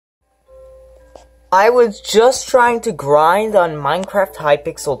I was just trying to grind on Minecraft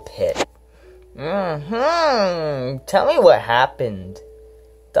Hypixel Pit. Tell me what happened.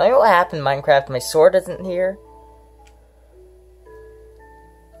 Tell me what happened, Minecraft. My sword isn't here.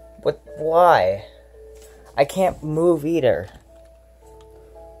 What? Why? I can't move either.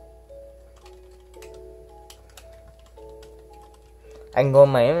 I can go in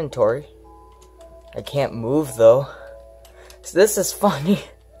my inventory. I can't move though. So this is funny.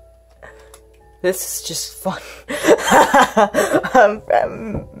 This is just fun.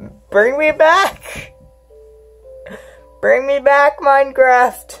 Bring me back! Bring me back,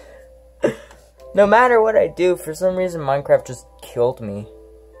 Minecraft! No matter what I do, for some reason Minecraft just killed me.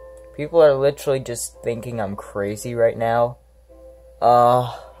 People are literally just thinking I'm crazy right now.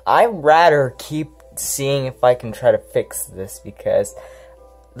 I'd rather keep seeing if I can try to fix this, because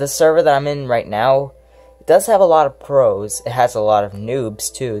the server that I'm in right now, it does have a lot of pros. It has a lot of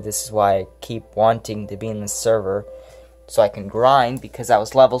noobs too. This is why I keep wanting to be in this server, so I can grind, because I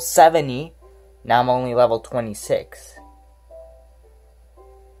was level 70, now I'm only level 26.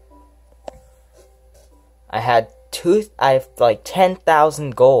 I have like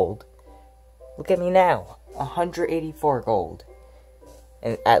 10,000 gold. Look at me now, 184 gold.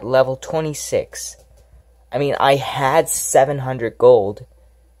 And at level 26. I mean, I had 700 gold,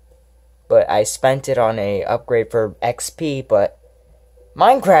 but I spent it on a upgrade for XP, but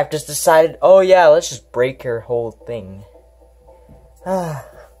Minecraft just decided, oh yeah, let's just break your whole thing.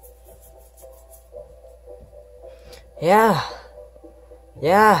 Yeah.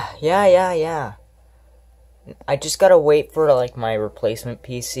 I just gotta wait for like my replacement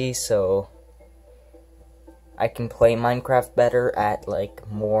PC so I can play Minecraft better at like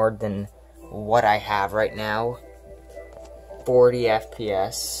more than what I have right now. 40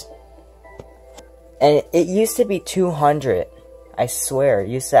 FPS. And it used to be 200. I swear, it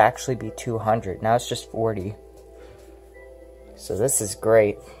used to actually be 200. Now it's just 40. So this is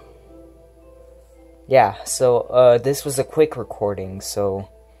great. Yeah, so this was a quick recording, so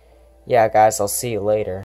yeah guys, I'll see you later.